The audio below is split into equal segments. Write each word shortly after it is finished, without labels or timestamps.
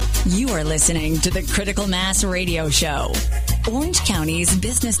You are listening to the Critical Mass Radio Show, Orange County's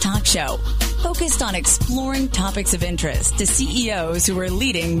business talk show, focused on exploring topics of interest to CEOs who are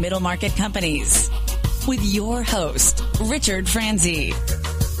leading middle market companies. With your host, Richard Franzi.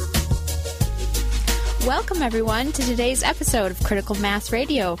 Welcome, everyone, to today's episode of Critical Mass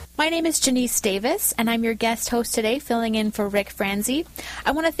Radio. My name is Janice Davis, and I'm your guest host today, filling in for Rick Franzi.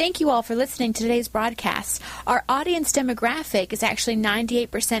 I want to thank you all for listening to today's broadcast. Our audience demographic is actually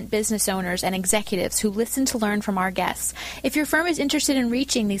 98% business owners and executives who listen to learn from our guests. If your firm is interested in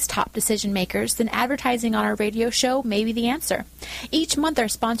reaching these top decision makers, then advertising on our radio show may be the answer. Each month, our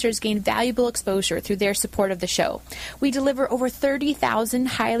sponsors gain valuable exposure through their support of the show. We deliver over 30,000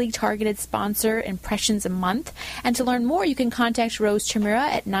 highly targeted sponsor impressions a month. And to learn more, you can contact Rose Chimera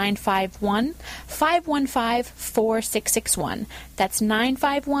at 951-515-4661. That's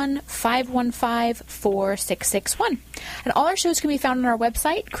 951-515-4661. And all our shows can be found on our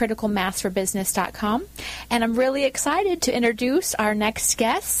website, criticalmassforbusiness.com. And I'm really excited to introduce our next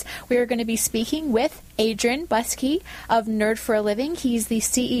guest. We are going to be speaking with Adrian Buskey of Nerd for a Living. He's the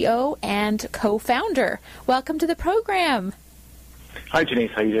CEO and co-founder. Welcome to the program. Hi,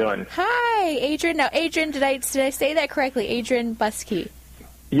 Janice. How you doing? Hi, Adrian. Now, Adrian, did I say that correctly? Adrian Buskey.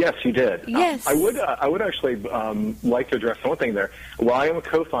 Yes, you did. Yes. I would actually like to address one thing there. While I am a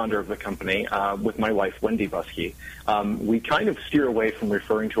co-founder of the company with my wife, Wendy Buskey, we kind of steer away from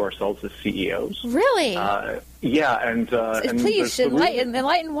referring to ourselves as CEOs. Really? Yeah, and please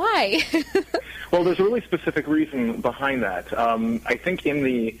enlighten why. Well, there's a really specific reason behind that. I think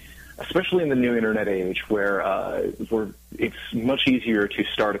especially in the new internet age, where it's much easier to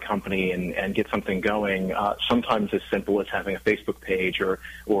start a company and get something going. Sometimes as simple as having a Facebook page or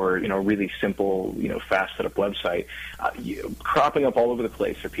really simple, fast setup website. Cropping up all over the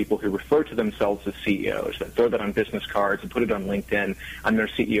place are people who refer to themselves as CEOs, that throw that on business cards and put it on LinkedIn, and they're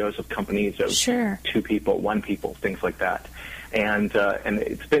CEOs of companies of 2 people, 1 people, things like that. And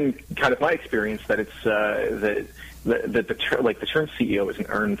it's been kind of my experience that it's the term CEO is an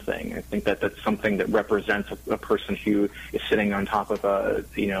earned thing. I think that's something that represents a person who is sitting on top of a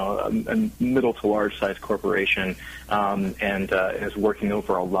middle to large size corporation and is working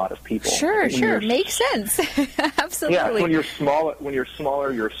over a lot of people. Sure, makes sense. Absolutely. Yeah, when you're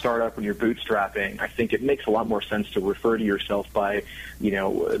smaller, you're a startup. When you're bootstrapping, I think it makes a lot more sense to refer to yourself by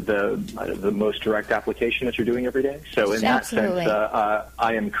the most direct application that you're doing every day. So in that sense,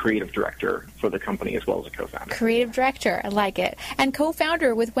 I am creative director for the company as well as a co-founder. Creative director, I like it. And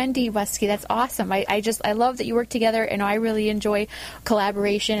co-founder with Wendy Buskey, that's awesome. I love that you work together, and I really enjoy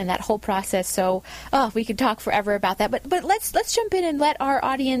collaboration and that whole process. So we could talk forever about that. But let's jump in and let our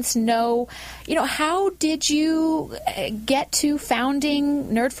audience know, how did you get to founding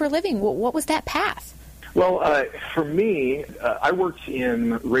Nerd for a Living? What was that path? Well, for me, I worked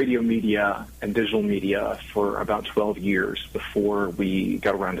in radio media and digital media for about 12 years before we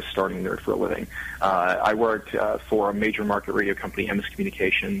got around to starting Nerd for a Living. I worked for a major market radio company, MS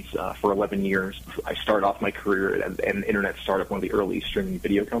Communications, for 11 years. I started off my career at an internet startup, one of the early streaming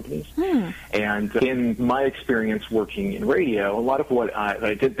video companies. And in my experience working in radio, a lot of what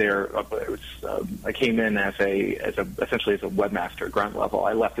I did there, I came in essentially as a webmaster, ground level.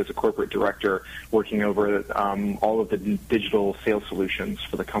 I left as a corporate director working over all of the digital sales solutions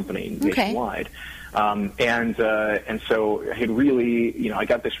for the company nationwide. And so I had really, I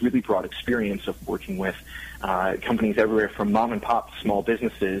got this really broad experience of working with companies everywhere from mom and pop small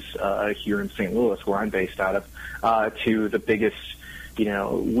businesses here in St. Louis, where I'm based out of, to the biggest,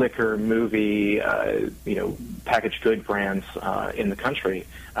 liquor, movie, packaged good brands in the country.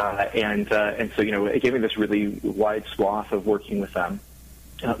 And so, it gave me this really wide swath of working with them.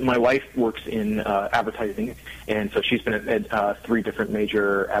 My wife works in advertising, and so she's been at 3 different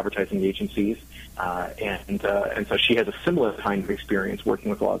major advertising agencies, and so she has a similar kind of experience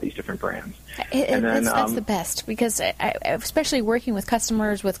working with a lot of these different brands. That's the best, because especially working with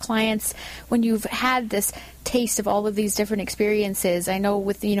customers, with clients, when you've had this taste of all of these different experiences. I know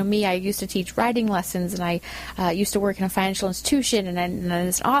with me, I used to teach writing lessons, and I used to work in a financial institution, and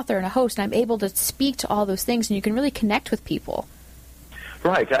as an author and a host, and I'm able to speak to all those things, and you can really connect with people.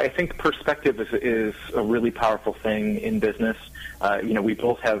 Right. I think perspective is a really powerful thing in business. We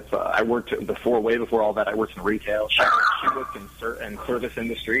both have. I worked way before all that. I worked in retail. She worked in service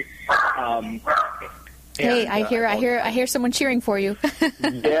industry. Hey, I hear someone cheering for you.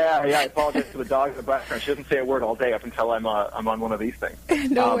 Yeah. I apologize for the dog in the background. She doesn't say a word all day up until I'm on one of these things.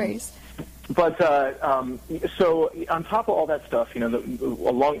 No worries. But so on top of all that stuff,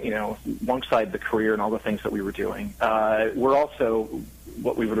 alongside the career and all the things that we were doing, we're also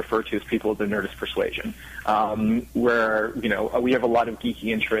what we would refer to as people of the Nerdist persuasion, where, we have a lot of geeky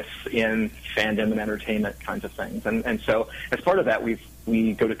interests in fandom and entertainment kinds of things. And so as part of that,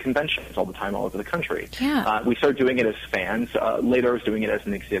 we go to conventions all the time all over the country. Yeah. We started doing it as fans. Later I was doing it as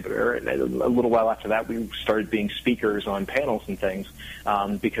an exhibitor. And a little while after that, we started being speakers on panels and things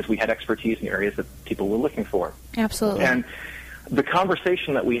because we had expertise in areas that people were looking for. Absolutely. And the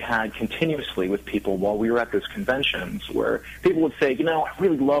conversation that we had continuously with people while we were at those conventions, where people would say, I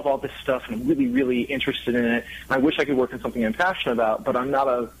really love all this stuff and I'm really, really interested in it. And I wish I could work on something I'm passionate about, but I'm not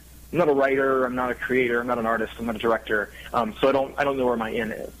a writer, I'm not a creator, I'm not an artist, I'm not a director, so I don't know where my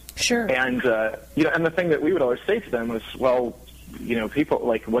in is. Sure. And and the thing that we would always say to them was, well, people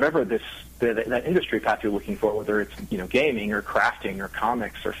like whatever that industry path you're looking for, whether it's gaming or crafting or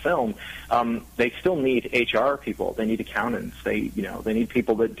comics or film, they still need HR people. They need accountants. They need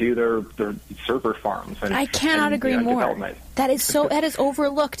people that do their server farms. And I cannot agree more. Development. That is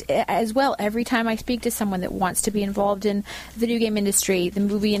overlooked as well. Every time I speak to someone that wants to be involved in the video game industry, the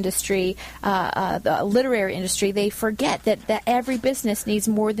movie industry, the literary industry, they forget that every business needs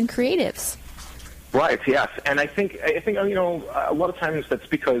more than creatives. Right. Yes. And I think a lot of times that's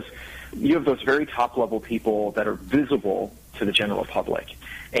because you have those very top-level people that are visible to the general public.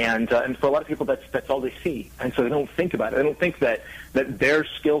 And for a lot of people, that's all they see. And so they don't think about it. They don't think that their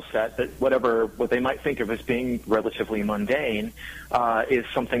skill set, that what they might think of as being relatively mundane, is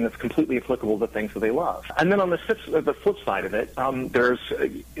something that's completely applicable to things that they love. And then on the flip side of it,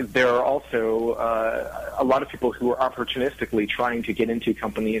 there are also a lot of people who are opportunistically trying to get into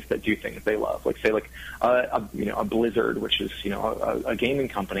companies that do things they love, like a Blizzard, which is a gaming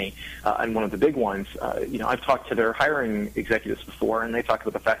company, and one of the big ones. I've talked to their hiring executives before, and they talk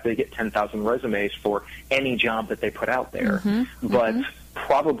about the fact they get 10,000 resumes for any job that they put out there, but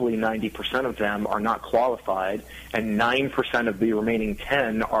probably 90% of them are not qualified, and 9% of the remaining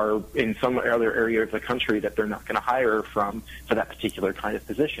 10 are in some other area of the country that they're not going to hire for that particular kind of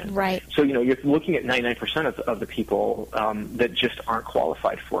position. Right. So, you're looking at 99% of the people that just aren't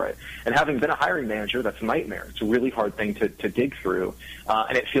qualified for it. And having been a hiring manager, that's a nightmare. It's a really hard thing to dig through,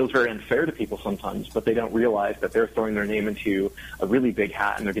 and it feels very unfair to people sometimes, but they don't realize that they're throwing their name into a really big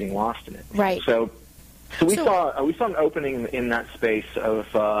hat and they're getting lost in it. Right. So we saw an opening in that space of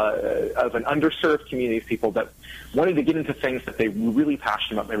an underserved community of people that wanted to get into things that they were really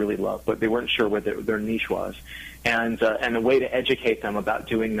passionate about, and they really loved, but they weren't sure where their niche was, and a way to educate them about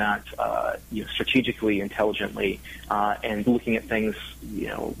doing that, strategically, intelligently, and looking at things,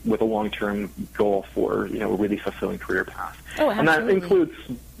 with a long-term goal for a really fulfilling career path. Oh, absolutely.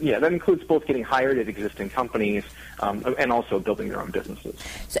 And that includes both getting hired at existing companies and also building their own businesses.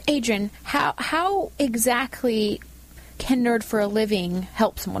 So, Adrian, how exactly can Nerd for a Living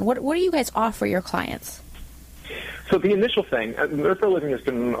help someone? What do you guys offer your clients? So the initial thing, Nerd for a Living has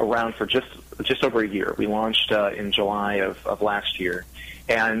been around for just over a year. We launched in July of last year.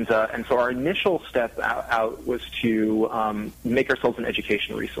 And so our initial step out was to make ourselves an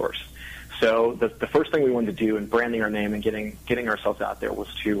education resource. So the first thing we wanted to do in branding our name and getting ourselves out there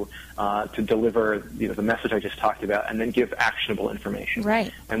was to deliver the message I just talked about, and then give actionable information.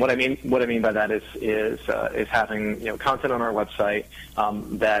 Right. And what I mean by that is having content on our website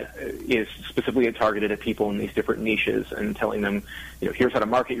that is specifically targeted at people in these different niches, and telling them here's how to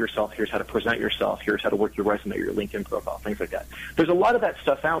market yourself, here's how to present yourself, here's how to work your resume, your LinkedIn profile, things like that. There's a lot of that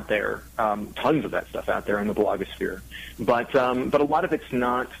stuff out there, tons of that stuff out there in the blogosphere, but a lot of it's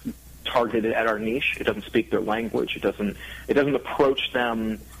not targeted at our niche. It doesn't speak their language. It doesn't approach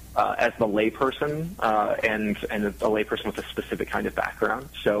them as the layperson and a layperson with a specific kind of background.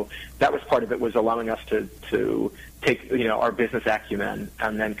 So that was part of it, was allowing us to take our business acumen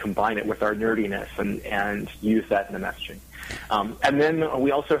and then combine it with our nerdiness and use that in the messaging. And then we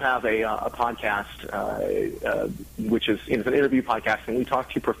also have a podcast, which is an interview podcast, and we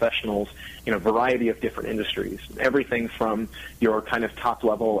talk to professionals in a variety of different industries. Everything from your kind of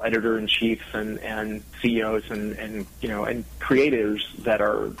top-level editor-in-chiefs and CEOs and creators that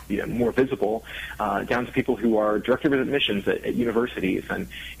are more visible, down to people who are directors of admissions at universities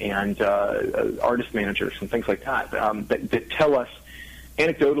and artist managers and things like that, that tell us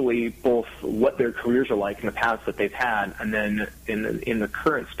anecdotally both what their careers are like and the paths that they've had, and then in the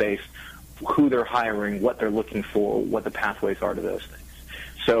current space, who they're hiring, what they're looking for, what the pathways are to those things.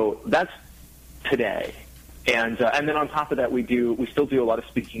 So that's today. And then on top of that, we still do a lot of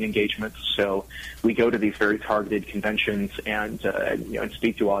speaking engagements. So we go to these very targeted conventions and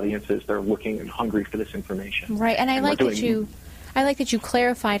speak to audiences that are looking and hungry for this information. Right, and I like that I like that you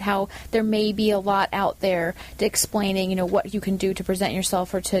clarified how there may be a lot out there to explaining, what you can do to present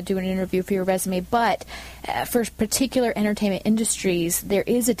yourself or to do an interview for your resume. But for particular entertainment industries, there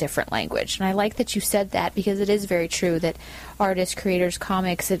is a different language. And I like that you said that, because it is very true that artists, creators,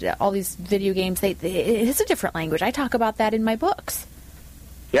 comics, all these video games, it is a different language. I talk about that in my books.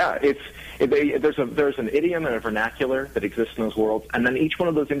 Yeah, there's an idiom and a vernacular that exists in those worlds, and then each one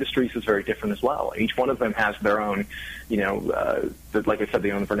of those industries is very different as well. Each one of them has their own, like I said,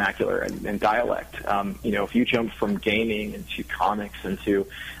 their own vernacular and dialect. If you jump from gaming into comics into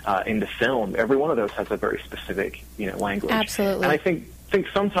film, every one of those has a very specific, language. Absolutely. And I think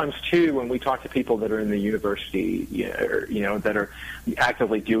sometimes too, when we talk to people that are in the university, that are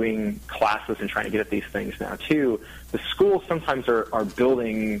actively doing classes and trying to get at these things now too, the schools sometimes are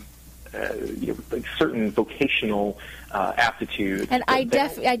building certain vocational aptitude. And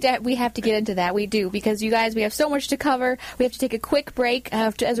we have to get into that. We do, because you guys, we have so much to cover. We have to take a quick break.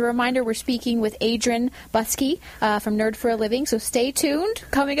 As a reminder, we're speaking with Adrian Buskey from Nerd for a Living, so stay tuned.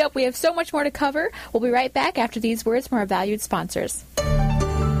 Coming up, we have so much more to cover. We'll be right back after these words from our valued sponsors.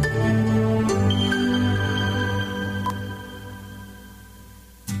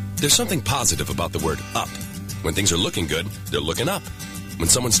 There's something positive about the word up. When things are looking good, they're looking up. When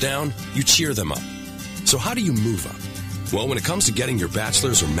someone's down, you cheer them up. So how do you move up? Well, when it comes to getting your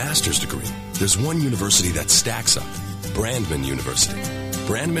bachelor's or master's degree, there's one university that stacks up, Brandman University.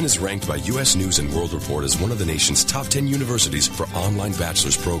 Brandman is ranked by U.S. News & World Report as one of the nation's top 10 universities for online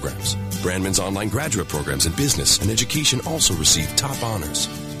bachelor's programs. Brandman's online graduate programs in business and education also receive top honors.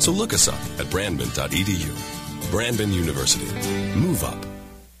 So look us up at brandman.edu. Brandman University. Move up.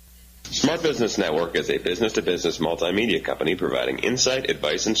 Smart Business Network is a business-to-business multimedia company providing insight,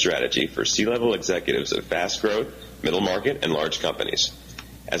 advice, and strategy for C-level executives of fast-growth, middle-market, and large companies.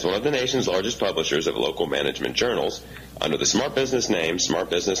 As one of the nation's largest publishers of local management journals, under the Smart Business name, Smart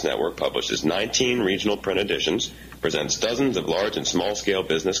Business Network publishes 19 regional print editions, presents dozens of large and small-scale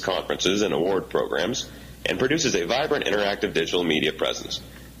business conferences and award programs, and produces a vibrant interactive digital media presence.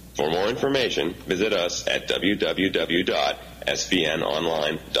 For more information, visit us at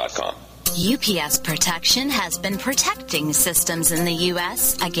www.svnonline.com. UPS Protection has been protecting systems in the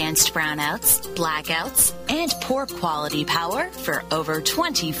U.S. against brownouts, blackouts, and poor quality power for over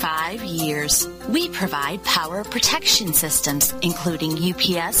 25 years. We provide power protection systems, including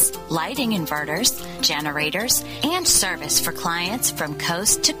UPS, lighting inverters, generators, and service for clients from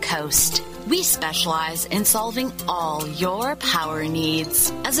coast to coast. We specialize in solving all your power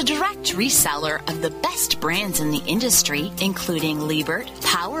needs. As a direct reseller of the best brands in the industry, including Liebert,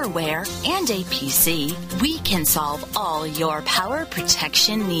 PowerWare, and APC, we can solve all your power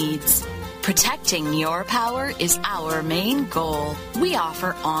protection needs. Protecting your power is our main goal. We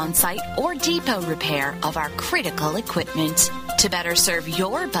offer on-site or depot repair of our critical equipment. To better serve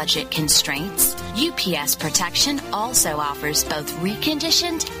your budget constraints, UPS Protection also offers both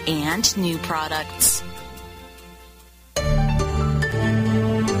reconditioned and new products.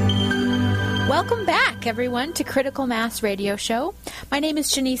 Welcome back, everyone, to Critical Mass Radio Show. My name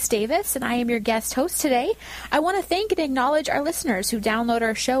is Janice Davis, and I am your guest host today. I want to thank and acknowledge our listeners who download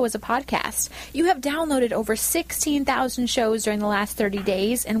our show as a podcast. You have downloaded over 16,000 shows during the last 30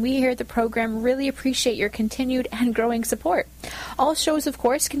 days, and we here at the program really appreciate your continued and growing support. All shows, of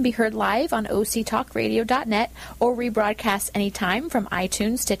course, can be heard live on octalkradio.net or rebroadcast anytime from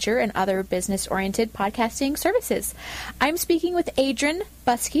iTunes, Stitcher, and other business-oriented podcasting services. I'm speaking with Adrian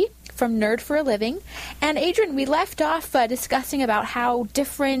Buskey from Nerd for a Living. And Adrian, we left off discussing about how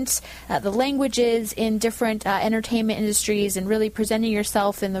different the language is in different entertainment industries, and really presenting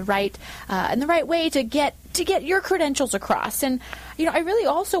yourself in the right way to get your credentials across. And I really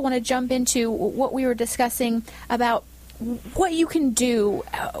also want to jump into what we were discussing about what you can do,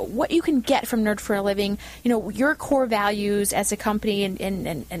 what you can get from Nerd for a Living, your core values as a company, and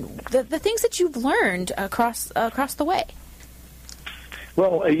the things that you've learned across the way.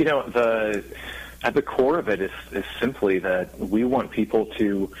 Well, at the core of it is simply that we want people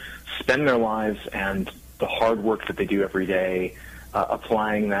to spend their lives and the hard work that they do every day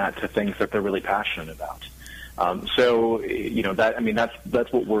applying that to things that they're really passionate about. That's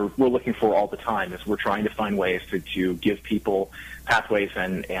what we're looking for all the time, is we're trying to find ways to give people pathways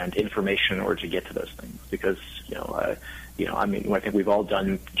and information in order to get to those things. Because I think we've all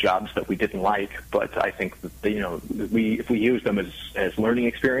done jobs that we didn't like, but I think that, if we use them as learning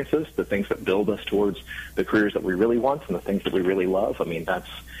experiences, the things that build us towards the careers that we really want and the things that we really love, I mean,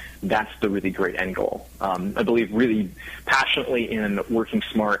 that's the really great end goal. I believe really passionately in working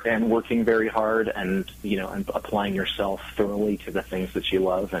smart and working very hard, and applying yourself thoroughly to the things that you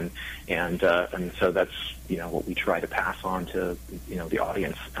love, and so that's what we try to pass on to the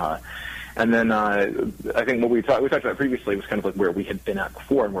audience. And then I think what we talked about previously was kind of like where we had been at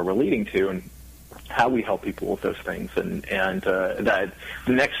before and where we're leading to, and how we help people with those things. And that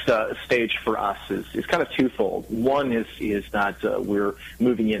the next stage for us is kind of twofold. One is that we're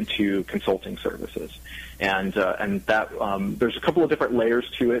moving into consulting services, and that there's a couple of different layers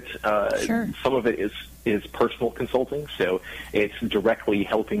to it. Sure. Some of it is personal consulting, so it's directly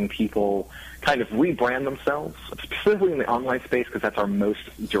helping people kind of rebrand themselves, specifically in the online space, because that's our most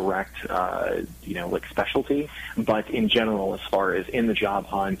direct, specialty. But in general, as far as in the job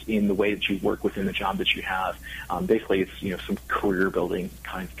hunt, in the way that you work within the job that you have, basically it's some career building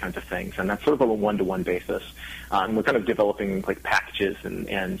kinds of things, and that's sort of on a one-to-one basis. And we're kind of developing like packages and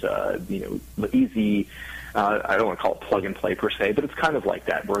easy. I don't want to call it plug and play per se, but it's kind of like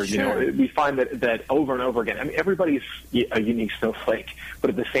that, where Sure. We find that over and over again. I mean, everybody's a unique snowflake, but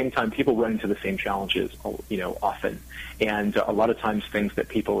at the same time, people run into the same challenges, often. And a lot of times, things that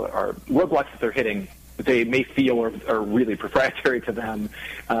people are roadblocks that they're hitting, they may feel are really proprietary to them,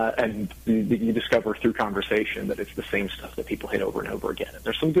 and you discover through conversation that it's the same stuff that people hit over and over again. And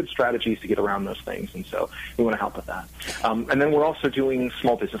there's some good strategies to get around those things, and so we want to help with that. And then we're also doing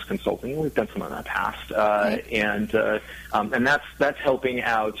small business consulting. We've done some in the past, and that's helping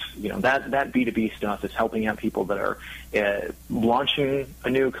out. That B2B stuff is helping out people that are launching a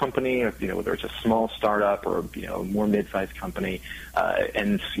new company, whether it's a small startup or a more mid-sized company,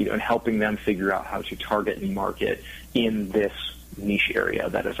 and helping them figure out how to target and market in this niche area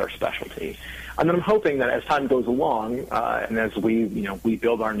that is our specialty. And then I'm hoping that as time goes along, and as we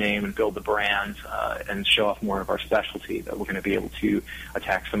build our name and build the brand and show off more of our specialty, that we're going to be able to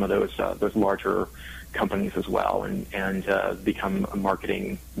attack some of those larger companies as well, and become a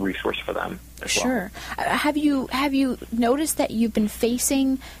marketing resource for them as well. Sure. Have you noticed that you've been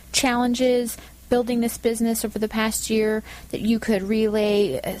facing challenges building this business over the past year, that you could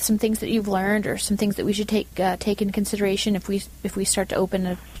relay some things that you've learned, or some things that we should take into consideration if we start to open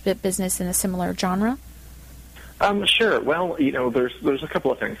a business in a similar genre? Sure. Well, there's a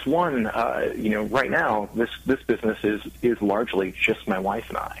couple of things. One, right now this business is largely just my wife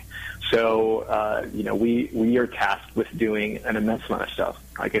and I. So, we are tasked with doing an immense amount of stuff.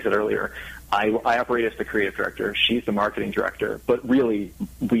 Like I said earlier, I operate as the creative director. She's the marketing director. But really,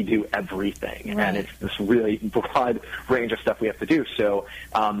 we do everything. Right. And it's this really broad range of stuff we have to do. So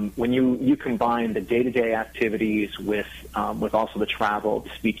when you combine the day-to-day activities with also the travel, the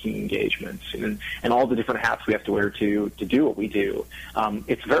speaking engagements, and all the different hats we have to wear to do what we do,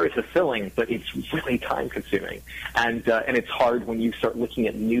 it's very fulfilling, but it's really time-consuming. And it's hard when you start looking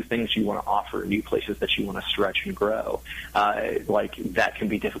at new things you want to offer, new places that you want to stretch and grow. Like that can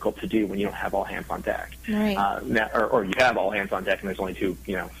be difficult to do when you don't have all hands on deck. Right. Or you have all hands on deck and there's only two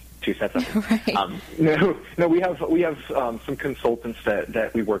sets of them. Right. We have some consultants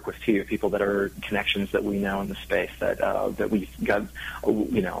that we work with too, people that are connections that we know in the space that we've got a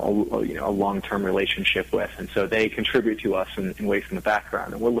long-term relationship with, and so they contribute to us in ways in the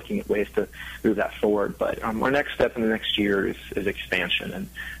background, and we're looking at ways to move that forward. But our next step in the next year is expansion, and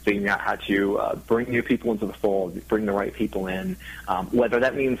figuring out how to bring new people into the fold, bring the right people in, whether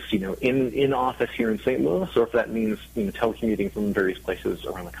that means in office here in St. Louis, or if that means telecommuting from various places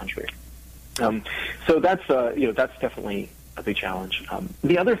around the country. So that's definitely a big challenge.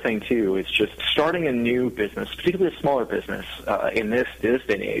 The other thing too is just starting a new business, particularly a smaller business in this day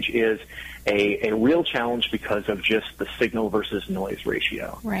and age, is a real challenge because of just the signal versus noise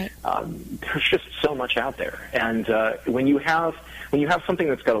ratio. Right. There's just so much out there, and when you have something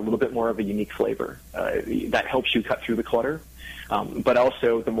that's got a little bit more of a unique flavor, that helps you cut through the clutter. But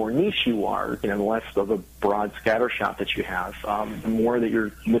also, the more niche you are, the less of a broad scatter shot that you have, the more that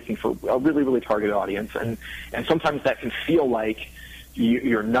you're looking for a really, really targeted audience. And sometimes that can feel like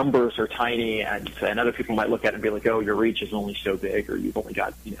your numbers are tiny, and other people might look at it and be like, oh, your reach is only so big, or you've only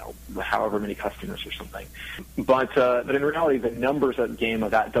got, however many customers or something. But in reality, the numbers of the game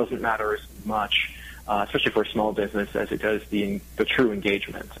of that doesn't matter as much, especially for a small business, as it does the true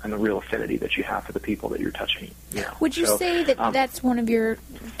engagement and the real affinity that you have for the people that you're touching. Would you say that that's one of your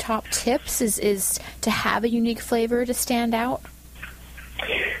top tips, is to have a unique flavor to stand out?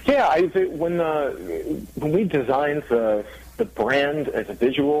 Yeah, when we designed the the brand as a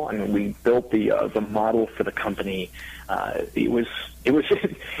visual, and when we built the model for the company, it was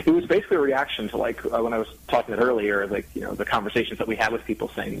basically a reaction to when I was talking about earlier, the conversations that we had with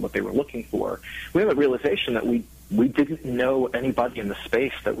people saying what they were looking for. We had a realization that we didn't know anybody in the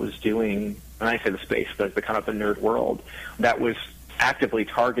space that was doing, when I say the space, the kind of the nerd world, that was actively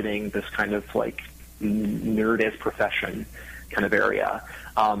targeting this kind of nerd as profession kind of area.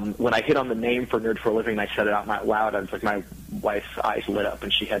 When I hit on the name for Nerd for a Living, I said it out loud. I was my wife's eyes lit up,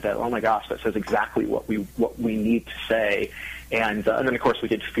 and she had that. Oh my gosh, that says exactly what we need to say. And then of course we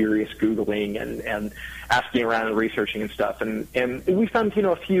did furious Googling and asking around and researching and stuff. And we found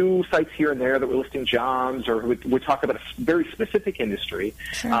a few sites here and there that were listing jobs or would talk about a very specific industry.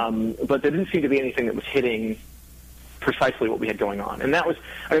 Sure. But there didn't seem to be anything that was hitting precisely what we had going on. And that was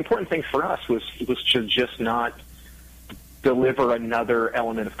an important thing for us was to just not deliver another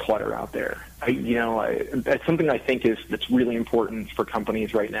element of clutter out there. That's something I think that's really important for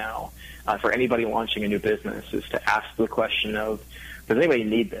companies right now, for anybody launching a new business, is to ask the question of, does anybody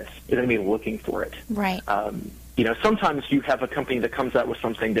need this? Is anybody looking for it? Right. Sometimes you have a company that comes out with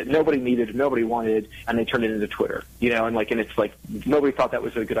something that nobody needed, nobody wanted, and they turn it into Twitter. And it's like nobody thought that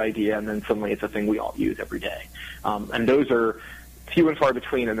was a good idea, and then suddenly it's a thing we all use every day. And those are few and far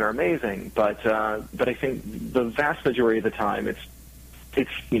between, and they're amazing. But I think the vast majority of the time,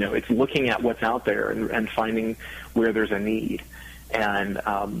 it's looking at what's out there and finding where there's a need. And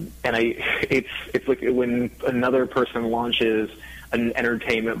it's like when another person launches an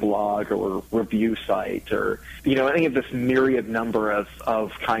entertainment blog or review site or any of this myriad number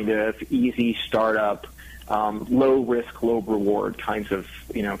of kind of easy startup, low risk, low reward kinds of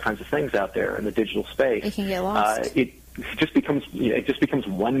things out there in the digital space. It can get lost. It just becomes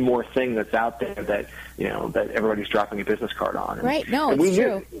one more thing that's out there that that everybody's dropping a business card on. Right? No, it's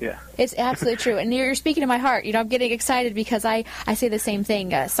true. Yeah, it's absolutely true. And you're speaking to my heart. I'm getting excited because I say the same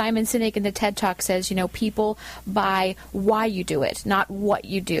thing. Simon Sinek in the TED Talk says, people buy why you do it, not what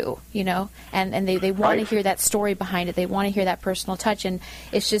you do. And they want to hear that story behind it. They want to hear that personal touch. And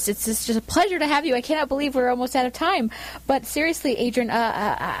it's just a pleasure to have you. I cannot believe we're almost out of time. But seriously, Adrian,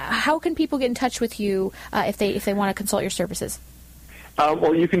 how can people get in touch with you if they want to consult your services?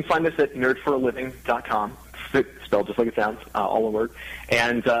 Well, you can find us at nerdforaliving.com, spelled just like it sounds, all one word.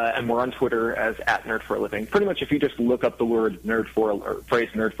 And we're on Twitter as @nerdforaliving. Pretty much if you just look up the word phrase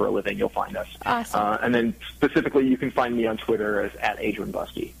nerd for a living, you'll find us. Awesome. And then specifically you can find me on Twitter as @Adrian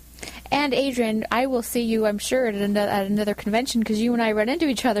Buskey. And Adrian, I will see you, I'm sure, at another convention because you and I run into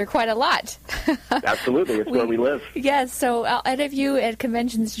each other quite a lot. Absolutely. It's where we live. Yes. So I'll edit you at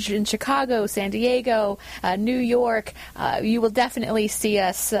conventions in Chicago, San Diego, New York. You will definitely see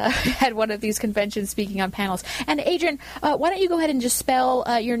us at one of these conventions speaking on panels. And Adrian, why don't you go ahead and just spell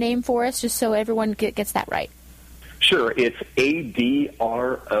your name for us just so everyone gets that right? Sure. It's ADRONBUSKE.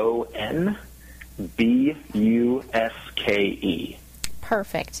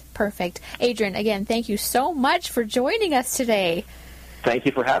 Perfect. Adrian, again, thank you so much for joining us today. Thank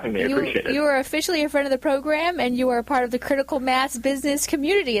you for having me. I appreciate it. You are officially a friend of the program, and you are a part of the critical mass business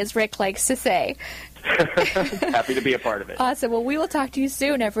community, as Rick likes to say. Happy to be a part of it. Awesome. Well, we will talk to you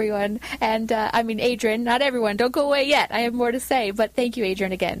soon, everyone. And, Adrian, not everyone. Don't go away yet. I have more to say. But thank you,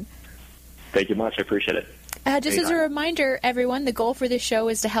 Adrian, again. Thank you much. I appreciate it. Just as a reminder, everyone, the goal for this show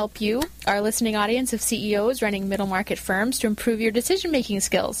is to help you, our listening audience of CEOs running middle market firms, to improve your decision-making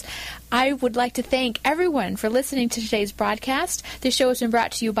skills. I would like to thank everyone for listening to today's broadcast. This show has been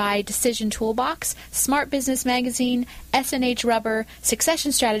brought to you by Decision Toolbox, Smart Business Magazine, S&H Rubber,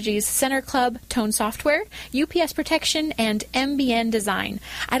 Succession Strategies, Center Club, Tone Software, UPS Protection, and MBN Design.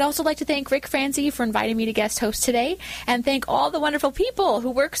 I'd also like to thank Rick Franzi for inviting me to guest host today, and thank all the wonderful people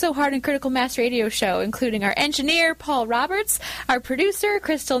who work so hard in Critical Mass Radio Show, including our engineer, Paul Roberts, our producer,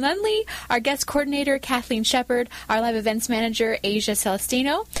 Crystal Nunley, our guest coordinator, Kathleen Shepard, our live events manager, Asia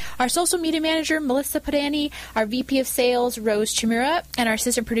Celestino, our social media manager, Melissa Padani, our VP of Sales, Rose Chimura, and our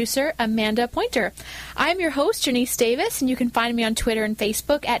assistant producer, Amanda Pointer. I'm your host, Janice Davis, and you can find me on Twitter and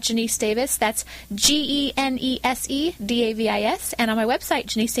Facebook at Janice Davis. That's GeneseDavis, and on my website,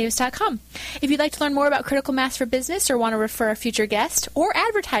 janicedavis.com. If you'd like to learn more about Critical Mass for Business or want to refer a future guest or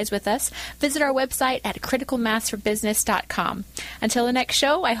advertise with us, visit our website at criticalmassforbusiness.com. Until the next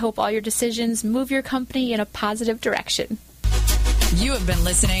show, I hope all your decisions move your company in a positive direction. You have been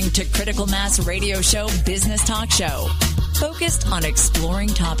listening to Critical Mass Radio Show Business Talk Show, focused on exploring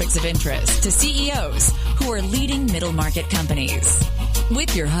topics of interest to CEOs who are leading middle market companies.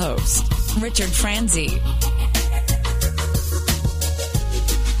 With your host, Richard Franzi.